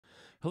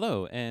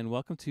Hello, and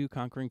welcome to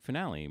Conquering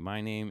Finale.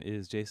 My name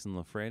is Jason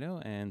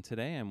Lafredo, and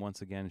today I'm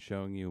once again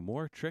showing you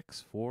more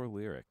tricks for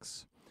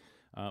lyrics.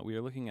 We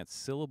are looking at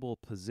syllable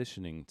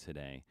positioning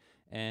today.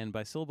 And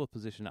by syllable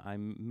position, I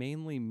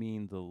mainly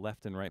mean the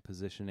left and right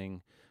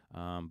positioning,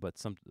 but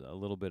a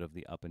little bit of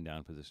the up and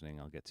down positioning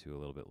I'll get to a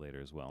little bit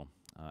later as well,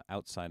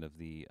 outside of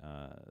the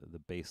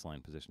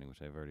baseline positioning,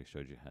 which I've already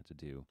showed you how to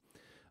do.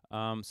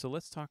 So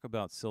let's talk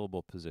about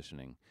syllable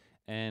positioning.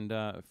 And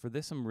for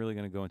this, I'm really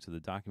going to go into the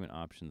document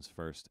options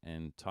first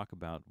and talk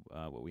about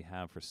what we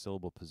have for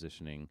syllable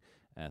positioning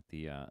at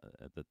the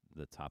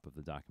top of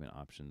the document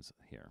options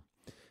here.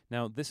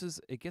 Now,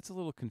 it gets a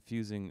little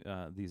confusing,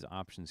 these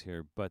options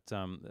here, but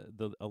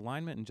the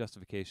alignment and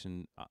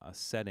justification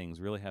settings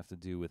really have to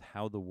do with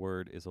how the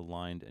word is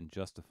aligned and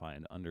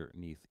justified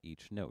underneath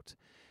each note.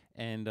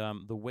 And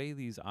the way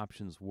these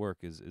options work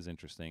is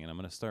interesting, and I'm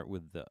going to start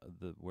with the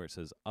where it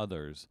says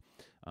others,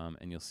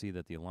 and you'll see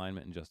that the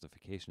alignment and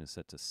justification is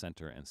set to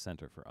center and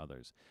center for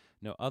others.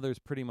 Now, others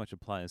pretty much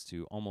applies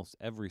to almost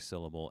every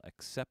syllable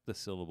except the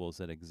syllables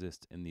that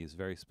exist in these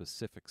very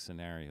specific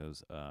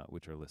scenarios,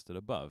 which are listed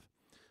above.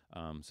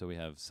 So we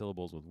have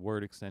syllables with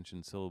word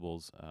extension,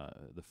 syllables,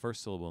 the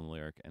first syllable in the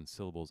lyric, and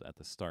syllables at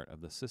the start of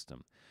the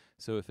system.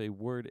 So if a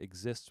word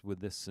exists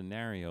with this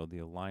scenario, the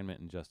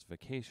alignment and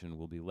justification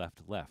will be left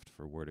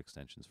for word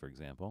extensions, for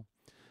example.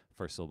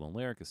 First syllable in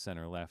lyric is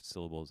center left,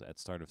 syllables at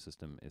start of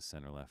system is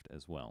center left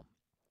as well.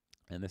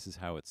 And this is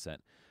how it's set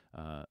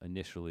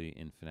initially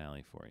in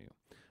Finale for you.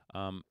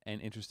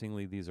 And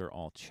interestingly, these are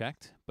all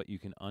checked, but you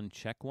can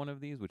uncheck one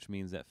of these, which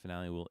means that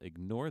Finale will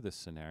ignore this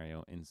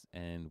scenario.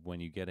 And when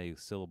you get a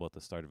syllable at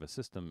the start of a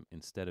system,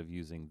 instead of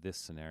using this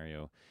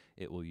scenario,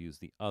 it will use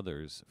the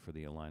others for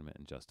the alignment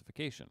and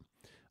justification.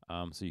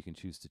 So you can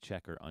choose to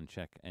check or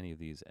uncheck any of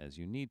these as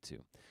you need to.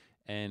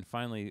 And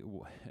finally,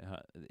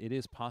 it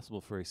is possible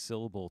for a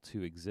syllable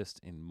to exist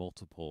in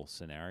multiple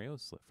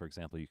scenarios. For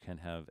example, you can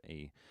have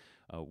a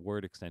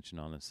word extension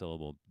on a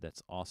syllable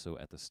that's also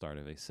at the start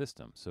of a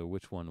system. So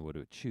which one would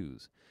it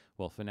choose?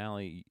 Well,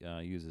 Finale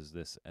uses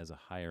this as a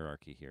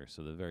hierarchy here.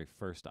 So the very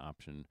first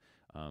option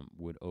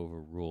would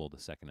overrule the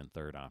second and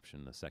third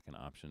option. The second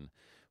option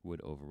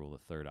would overrule the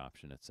third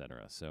option,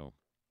 etc. So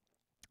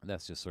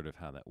that's just sort of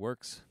how that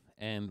works.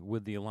 And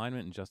with the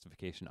alignment and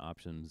justification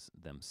options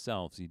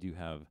themselves, you do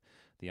have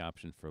the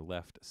option for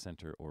left,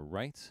 center, or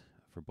right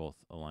for both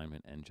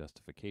alignment and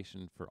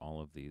justification for all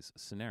of these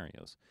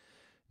scenarios.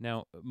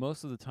 Now,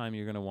 most of the time,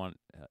 you're going to want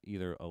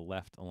either a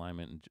left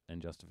alignment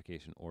and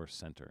justification or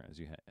center,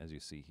 as you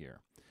see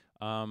here.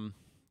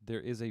 There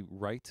is a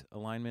right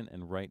alignment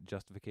and right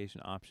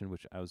justification option,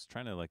 which I was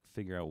trying to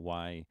figure out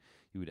why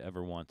you would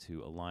ever want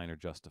to align or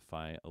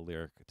justify a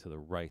lyric to the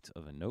right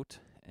of a note.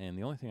 And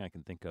the only thing I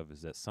can think of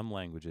is that some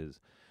languages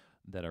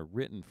that are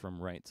written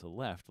from right to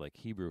left, like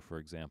Hebrew, for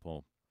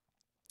example,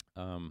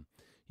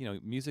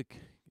 music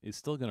is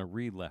still going to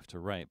read left to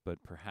right,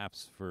 but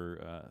perhaps for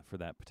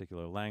that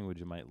particular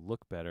language, it might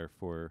look better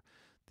for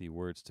the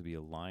words to be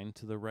aligned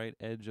to the right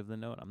edge of the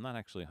note. I'm not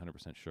actually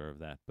 100% sure of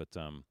that, but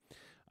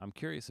I'm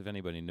curious if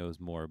anybody knows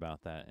more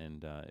about that,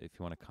 and if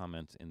you want to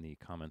comment in the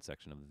comment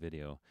section of the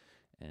video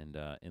and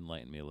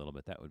enlighten me a little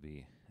bit, that would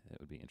be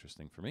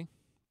interesting for me.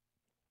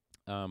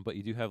 But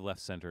you do have left,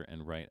 center,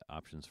 and right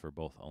options for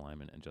both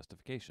alignment and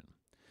justification.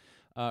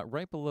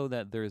 Right below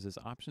that, there is this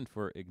option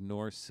for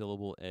ignore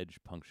syllable edge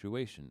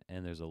punctuation,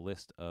 and there's a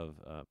list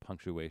of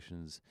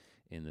punctuations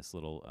in this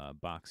little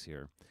box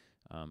here.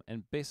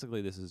 And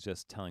basically, this is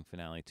just telling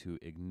Finale to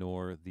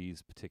ignore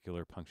these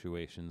particular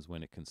punctuations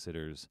when it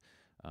considers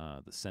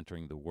the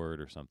centering the word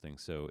or something.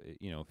 So,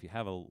 if you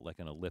have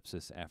an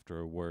ellipsis after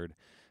a word,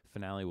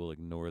 Finale will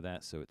ignore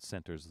that, so it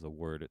centers the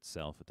word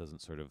itself. It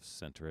doesn't sort of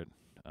center it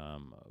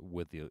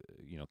with the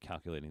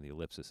calculating the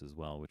ellipsis as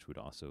well, which would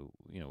also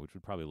which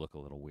would probably look a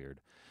little weird.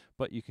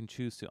 But you can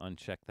choose to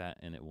uncheck that,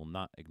 and it will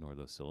not ignore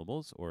those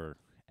syllables, or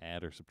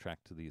add or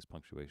subtract to these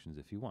punctuations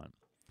if you want.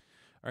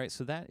 All right,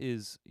 so that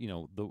is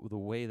the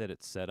way that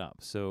it's set up.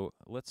 So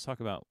let's talk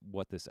about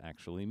what this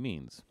actually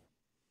means.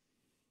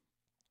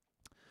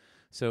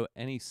 So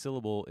any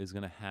syllable is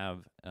going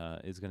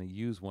to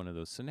use one of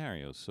those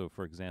scenarios. So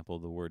for example,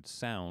 the word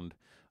sound,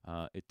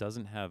 it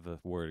doesn't have a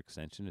word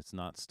extension. It's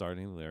not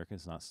starting the lyric.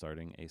 It's not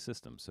starting a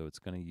system. So it's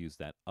going to use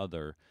that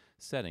other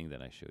setting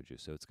that I showed you.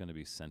 So it's going to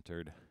be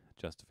centered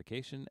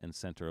justification and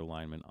center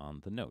alignment on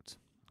the note.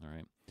 All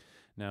right.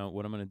 Now,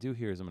 what I'm going to do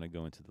here is I'm going to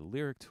go into the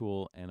lyric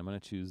tool, and I'm going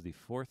to choose the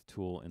fourth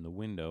tool in the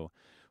window,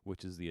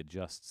 which is the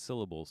Adjust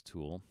Syllables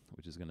tool,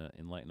 which is going to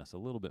enlighten us a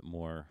little bit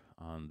more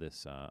on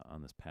this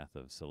path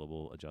of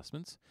syllable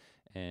adjustments.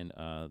 And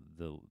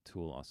the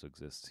tool also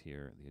exists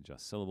here, the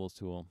Adjust Syllables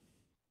tool.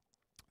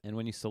 And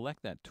when you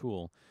select that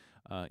tool,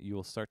 you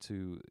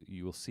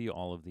will see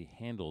all of the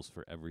handles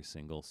for every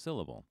single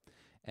syllable.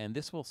 And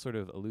this will sort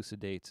of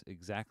elucidate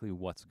exactly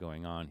what's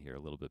going on here a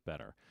little bit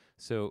better.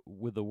 So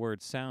with the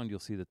word sound, you'll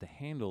see that the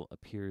handle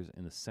appears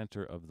in the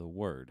center of the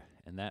word,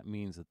 and that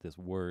means that this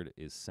word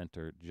is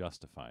center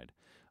justified.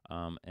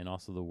 And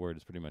also the word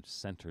is pretty much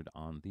centered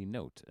on the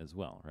note as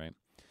well, right?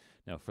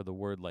 Now, for the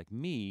word like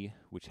me,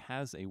 which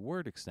has a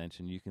word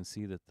extension, you can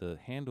see that the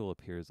handle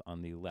appears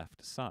on the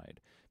left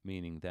side,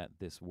 meaning that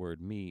this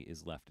word me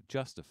is left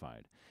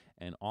justified.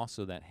 And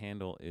also that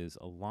handle is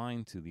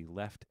aligned to the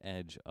left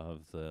edge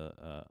of the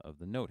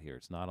note here.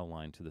 It's not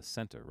aligned to the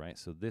center, right?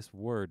 So this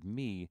word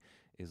me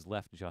is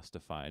left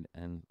justified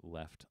and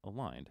left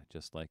aligned,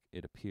 just like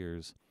it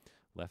appears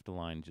left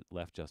aligned,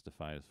 left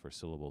justified for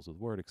syllables with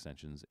word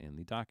extensions in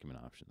the document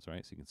options,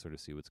 right? So you can sort of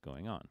see what's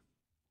going on.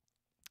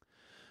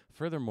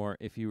 Furthermore,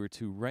 if you were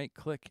to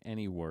right-click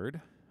any word,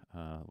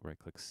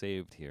 right-click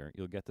saved here,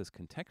 you'll get this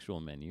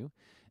contextual menu,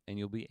 and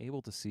you'll be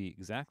able to see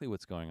exactly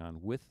what's going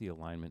on with the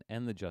alignment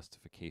and the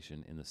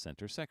justification in the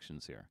center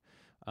sections here.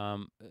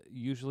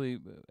 Usually,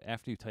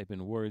 after you type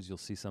in words, you'll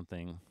see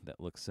something that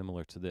looks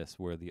similar to this,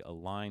 where the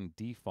align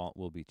default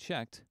will be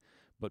checked,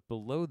 but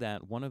below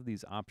that, one of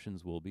these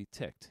options will be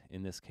ticked.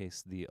 In this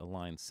case, the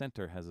align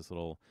center has this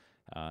little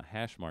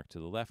hash mark to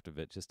the left of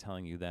it, just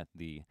telling you that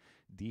the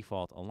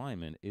default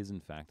alignment is in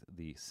fact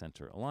the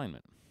center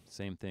alignment.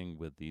 Same thing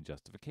with the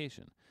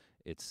justification.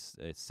 It's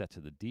set to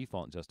the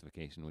default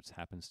justification, which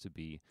happens to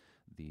be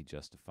the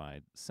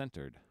justified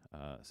centered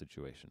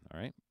situation, all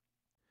right?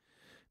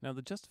 Now,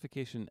 the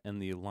justification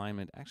and the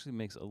alignment actually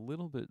makes a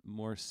little bit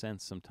more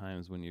sense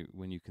sometimes when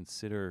you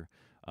consider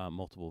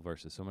multiple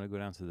verses. So I'm going to go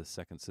down to the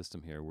second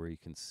system here, where you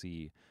can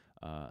see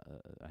I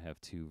have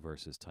two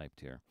verses typed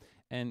here.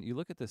 And you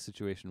look at this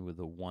situation with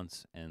the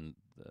once and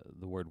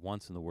the word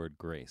once and the word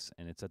grace.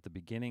 And it's at the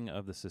beginning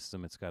of the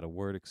system. It's got a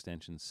word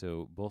extension.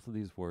 So both of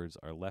these words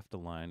are left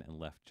aligned and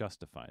left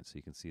justified. So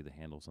you can see the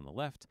handles on the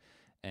left,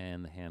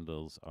 and the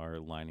handles are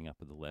lining up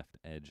with the left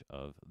edge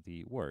of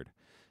the word.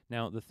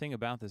 Now, the thing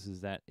about this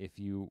is that if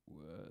you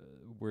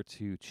were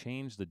to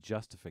change the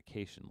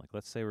justification, like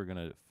let's say we're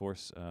going to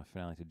force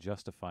Finale to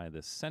justify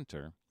this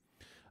center,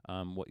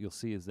 what you'll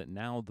see is that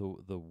now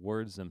the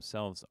words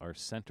themselves are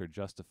center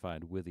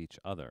justified with each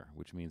other,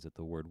 which means that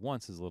the word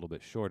once is a little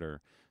bit shorter,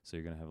 so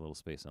you're going to have a little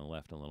space on the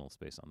left and a little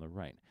space on the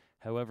right.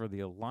 However, the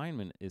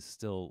alignment is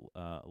still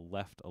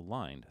left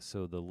aligned,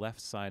 so the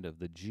left side of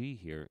the G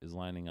here is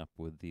lining up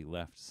with the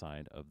left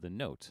side of the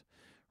note,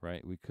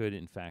 right? We could,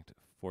 in fact,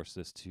 force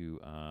this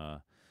to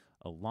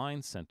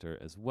align center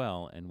as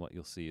well, and what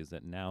you'll see is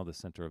that now the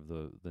center of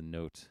the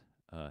note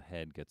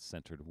head gets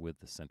centered with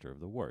the center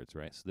of the words,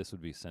 right? So this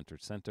would be center,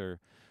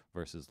 center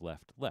versus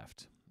left,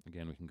 left.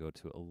 Again, we can go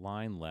to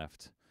align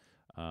left,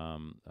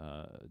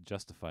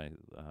 justify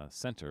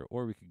center,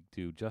 or we could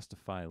do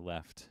justify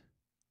left,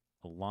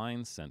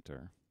 align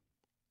center,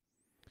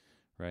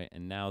 right?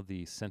 And now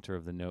the center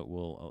of the note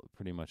will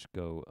pretty much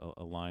go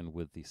align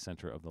with the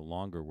center of the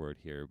longer word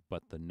here,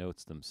 but the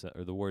notes themselves,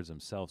 or the words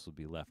themselves, will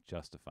be left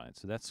justified.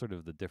 So that's sort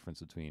of the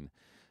difference between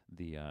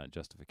the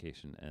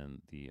justification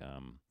and the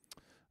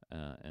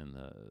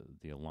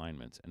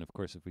alignment. And of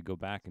course, if we go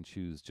back and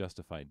choose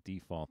justified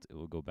default, it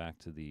will go back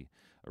to the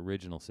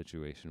original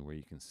situation where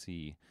you can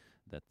see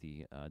that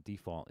the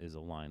default is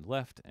aligned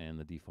left and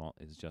the default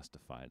is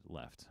justified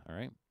left, all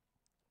right?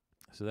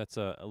 So that's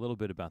a little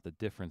bit about the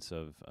difference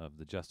of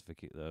the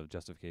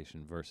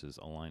justification versus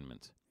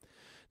alignment.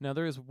 Now,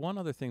 there is one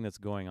other thing that's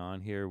going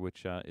on here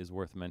which is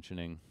worth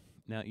mentioning.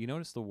 Now, you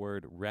notice the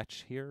word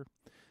wretch here.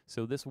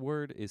 So this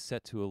word is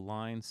set to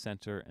align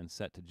center and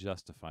set to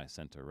justify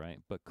center, right?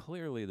 But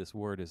clearly this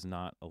word is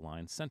not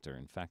align center.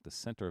 In fact, the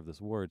center of this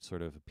word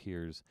sort of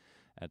appears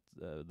at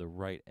the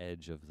right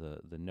edge of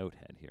the note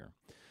head here.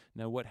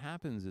 Now, what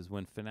happens is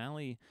when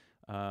Finale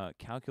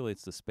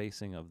calculates the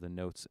spacing of the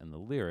notes and the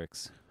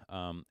lyrics,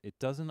 it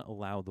doesn't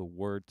allow the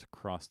word to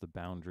cross the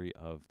boundary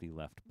of the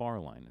left bar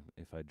line.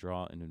 If I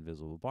draw an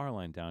invisible bar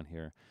line down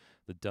here,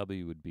 the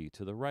W would be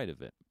to the right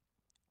of it.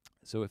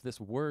 So if this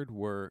word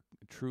were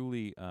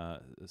truly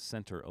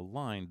center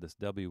aligned, this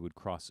W would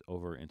cross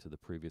over into the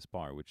previous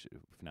bar, which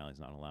Finale is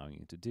not allowing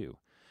you to do.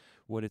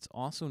 What it's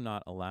also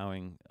not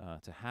allowing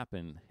to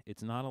happen,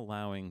 it's not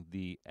allowing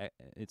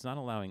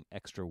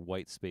extra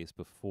white space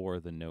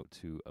before the note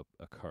to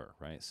occur,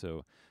 right?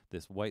 So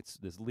this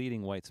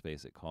leading white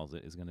space, it calls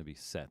it, is going to be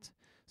set.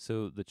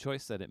 So the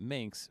choice that it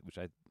makes, which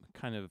I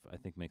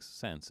think makes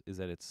sense, is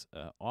that it's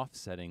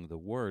offsetting the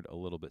word a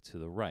little bit to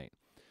the right.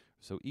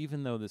 So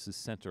even though this is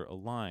center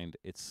aligned,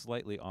 it's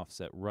slightly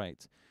offset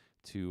right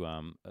to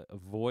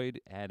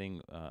avoid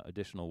adding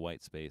additional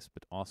white space,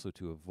 but also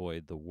to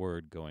avoid the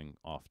word going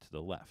off to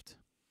the left.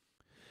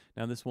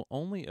 Now, this will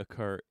only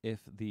occur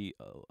if the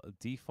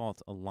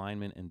default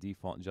alignment and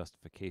default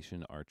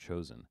justification are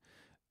chosen.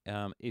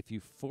 If you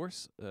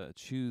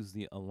choose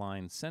the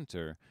align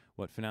center,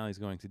 what Finale is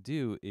going to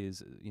do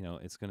is,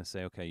 it's going to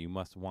say, okay, you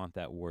must want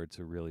that word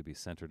to really be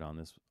centered on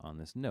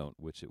this note,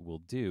 which it will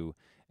do.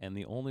 And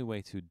the only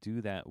way to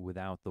do that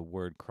without the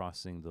word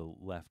crossing the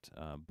left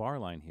bar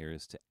line here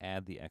is to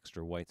add the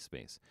extra white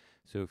space.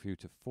 So if you're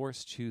to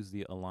choose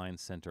the align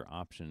center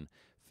option,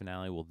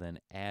 Finale will then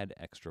add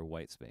extra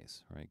white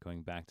space, right?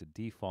 Going back to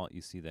default,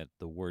 you see that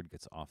the word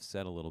gets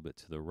offset a little bit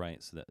to the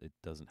right so that it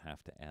doesn't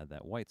have to add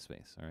that white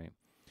space, all right?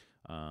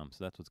 So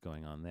that's what's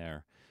going on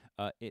there.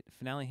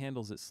 Finale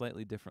handles it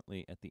slightly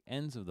differently at the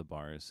ends of the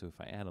bars. So if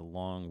I add a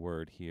long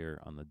word here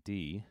on the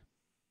D,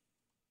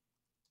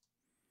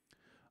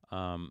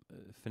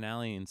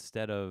 Finale,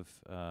 instead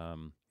of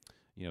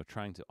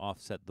trying to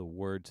offset the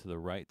word to the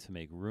right to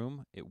make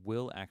room, it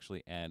will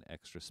actually add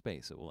extra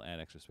space. It will add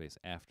extra space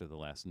after the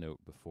last note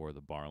before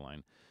the bar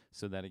line.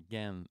 So that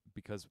again,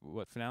 because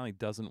what Finale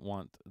doesn't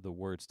want the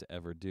words to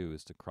ever do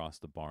is to cross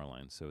the bar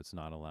line. So it's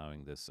not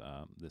allowing this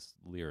this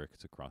lyric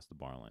to cross the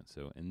bar line.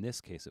 So in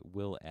this case, it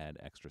will add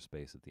extra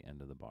space at the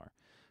end of the bar,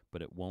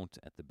 but it won't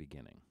at the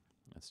beginning.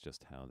 That's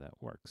just how that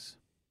works.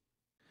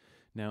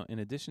 Now, in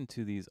addition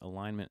to these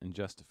alignment and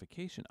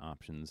justification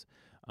options,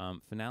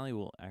 Finale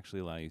will actually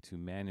allow you to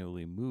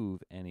manually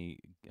move any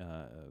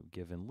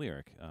given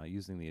lyric.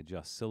 Using the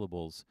Adjust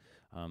Syllables,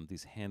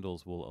 these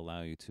handles will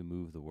allow you to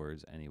move the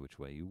words any which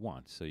way you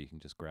want. So you can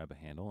just grab a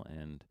handle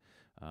and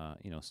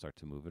start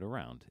to move it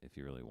around if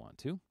you really want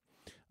to.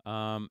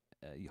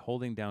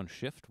 Holding down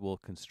Shift will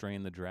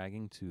constrain the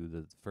dragging to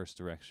the first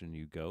direction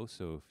you go.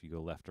 So if you go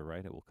left or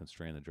right, it will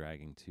constrain the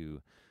dragging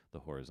to the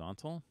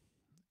horizontal.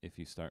 If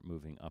you start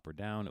moving up or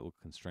down, it will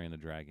constrain the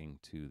dragging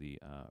to the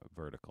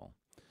vertical.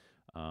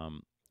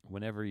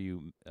 Whenever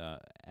you,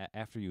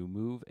 after you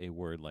move a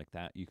word like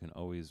that, you can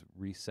always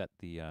reset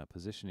the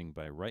positioning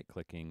by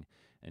right-clicking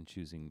and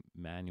choosing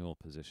Manual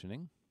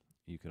Positioning.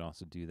 You can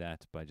also do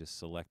that by just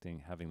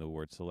having the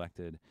word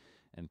selected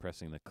and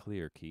pressing the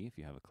clear key, if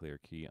you have a clear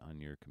key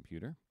on your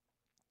computer.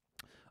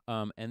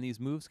 And these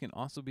moves can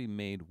also be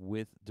made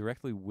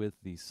directly with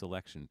the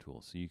selection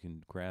tool. So you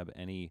can grab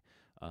any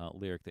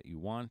lyric that you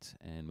want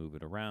and move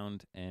it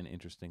around. And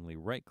interestingly,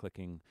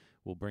 right-clicking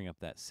will bring up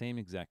that same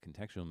exact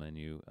contextual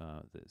menu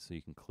so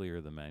you can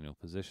clear the manual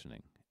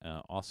positioning.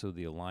 Also,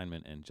 the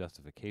alignment and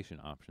justification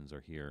options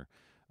are here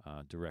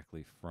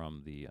directly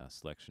from the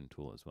selection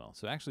tool as well.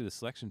 So actually, the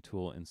selection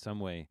tool in some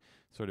way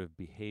sort of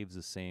behaves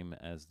the same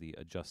as the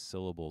Adjust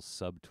Syllable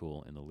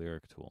subtool in the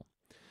lyric tool.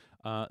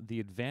 The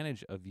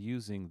advantage of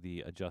using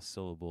the Adjust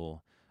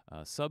Syllable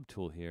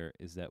subtool here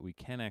is that we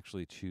can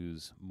actually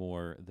choose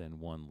more than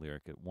one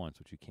lyric at once,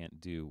 which you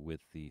can't do with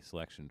the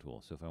selection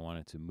tool. So if I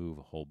wanted to move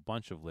a whole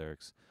bunch of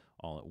lyrics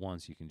all at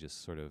once, you can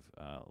just sort of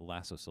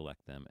lasso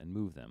select them and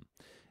move them.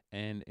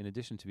 And in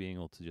addition to being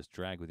able to just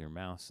drag with your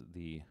mouse,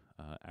 the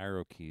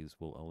arrow keys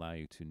will allow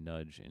you to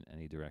nudge in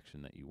any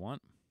direction that you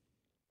want.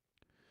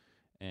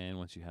 And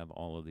once you have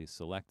all of these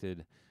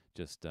selected,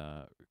 just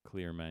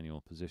clear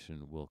manual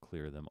position will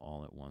clear them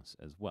all at once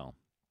as well.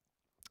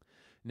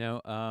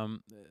 Now,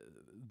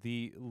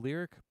 the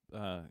lyric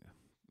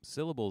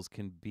syllables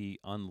can be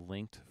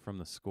unlinked from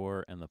the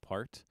score and the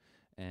part,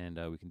 and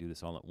we can do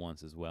this all at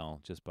once as well,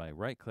 just by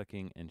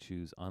right-clicking and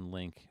choose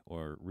unlink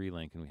or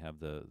relink, and we have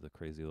the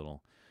crazy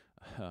little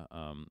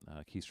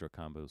keystroke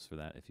combos for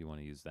that if you want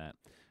to use that.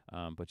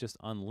 But just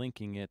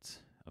unlinking it,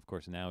 of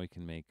course, now we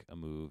can make a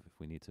move. If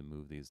we need to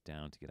move these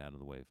down to get out of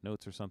the way of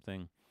notes or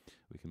something,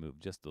 we can move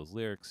just those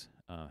lyrics.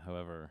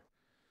 However,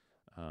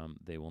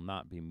 they will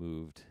not be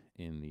moved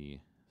in the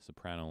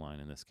soprano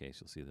line in this case.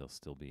 You'll see they'll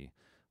still be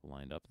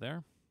lined up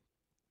there.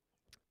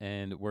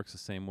 And it works the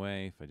same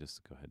way. If I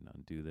just go ahead and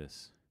undo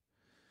this,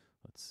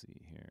 let's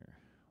see here.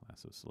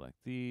 Lasso select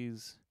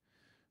these,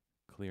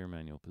 clear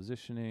manual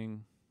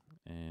positioning,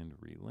 and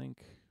relink.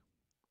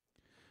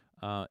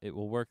 It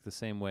will work the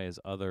same way as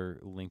other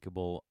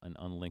linkable and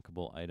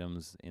unlinkable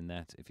items in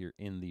that if you're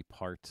in the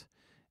part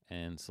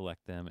and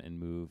select them and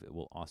move, it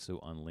will also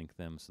unlink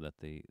them so that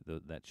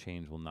that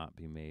change will not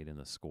be made in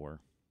the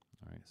score.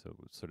 All right, so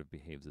it sort of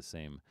behaves the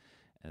same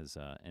as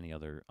any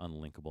other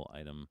unlinkable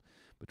item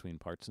between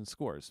parts and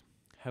scores.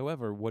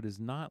 However, what is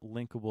not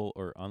linkable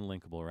or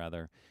unlinkable,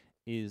 rather,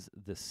 is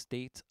the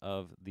state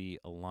of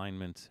the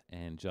alignment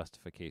and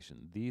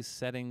justification. These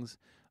settings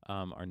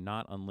are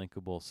not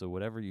unlinkable, so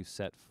whatever you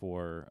set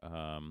for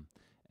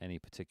any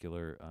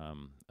particular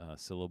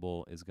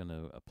syllable is going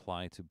to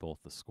apply to both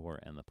the score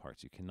and the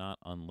parts. You cannot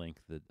unlink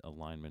the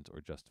alignment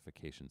or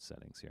justification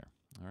settings here.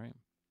 All right.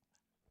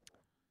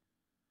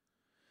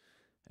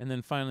 And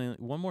then finally,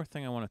 one more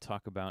thing I want to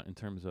talk about in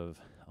terms of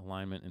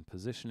alignment and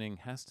positioning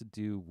has to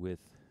do with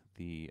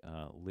the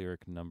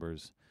lyric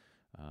numbers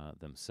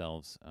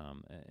themselves.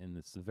 And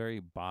it's the very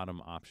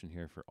bottom option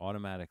here for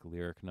automatic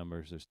lyric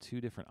numbers. There's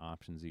two different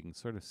options. You can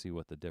sort of see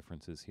what the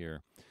difference is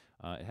here.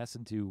 It has to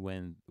do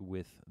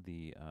with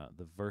the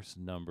verse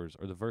numbers,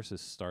 or the verses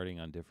starting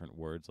on different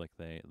words like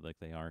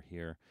they are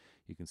here.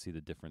 You can see the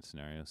different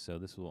scenarios. So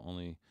this will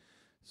only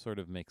sort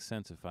of make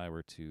sense if I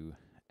were to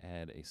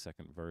add a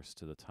second verse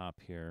to the top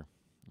here,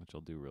 which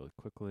I'll do really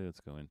quickly. Let's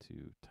go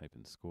into type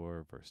in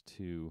score, verse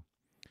 2.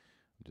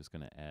 I'm just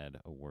going to add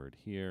a word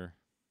here.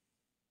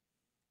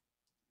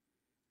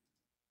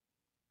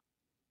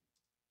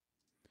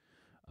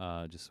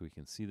 Just so we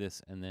can see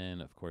this. And then,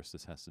 of course,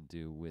 this has to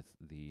do with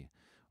the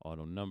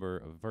auto number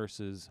of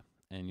verses.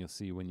 And you'll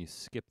see when you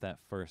skip that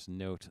first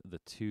note, the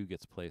 2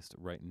 gets placed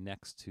right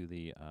next to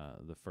the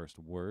first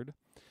word.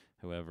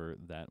 However,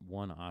 that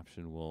one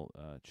option will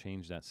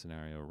change that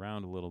scenario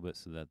around a little bit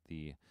so that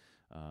the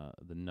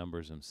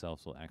numbers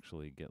themselves will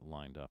actually get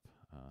lined up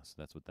So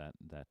that's what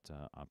that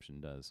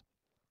option does.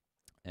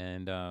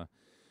 And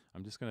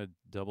I'm just going to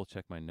double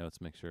check my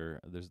notes, make sure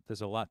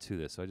there's a lot to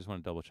this. So I just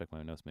want to double check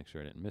my notes, make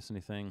sure I didn't miss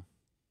anything.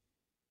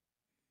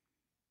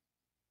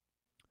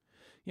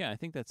 Yeah, I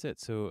think that's it.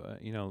 So,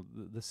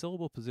 the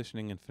syllable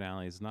positioning in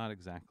finale is not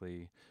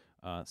exactly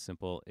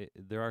simple.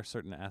 There are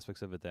certain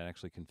aspects of it that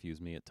actually confuse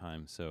me at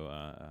times. So,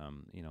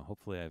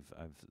 hopefully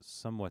I've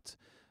somewhat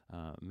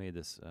made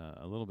this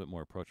a little bit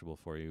more approachable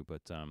for you.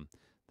 But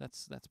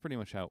that's pretty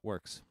much how it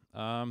works.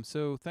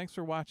 So thanks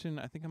for watching.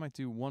 I think I might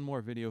do one more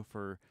video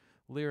for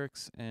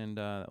lyrics, and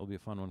that will be a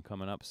fun one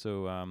coming up.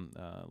 So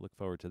look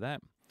forward to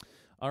that.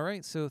 All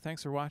right, so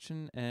thanks for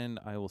watching, and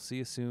I will see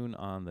you soon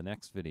on the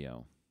next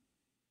video.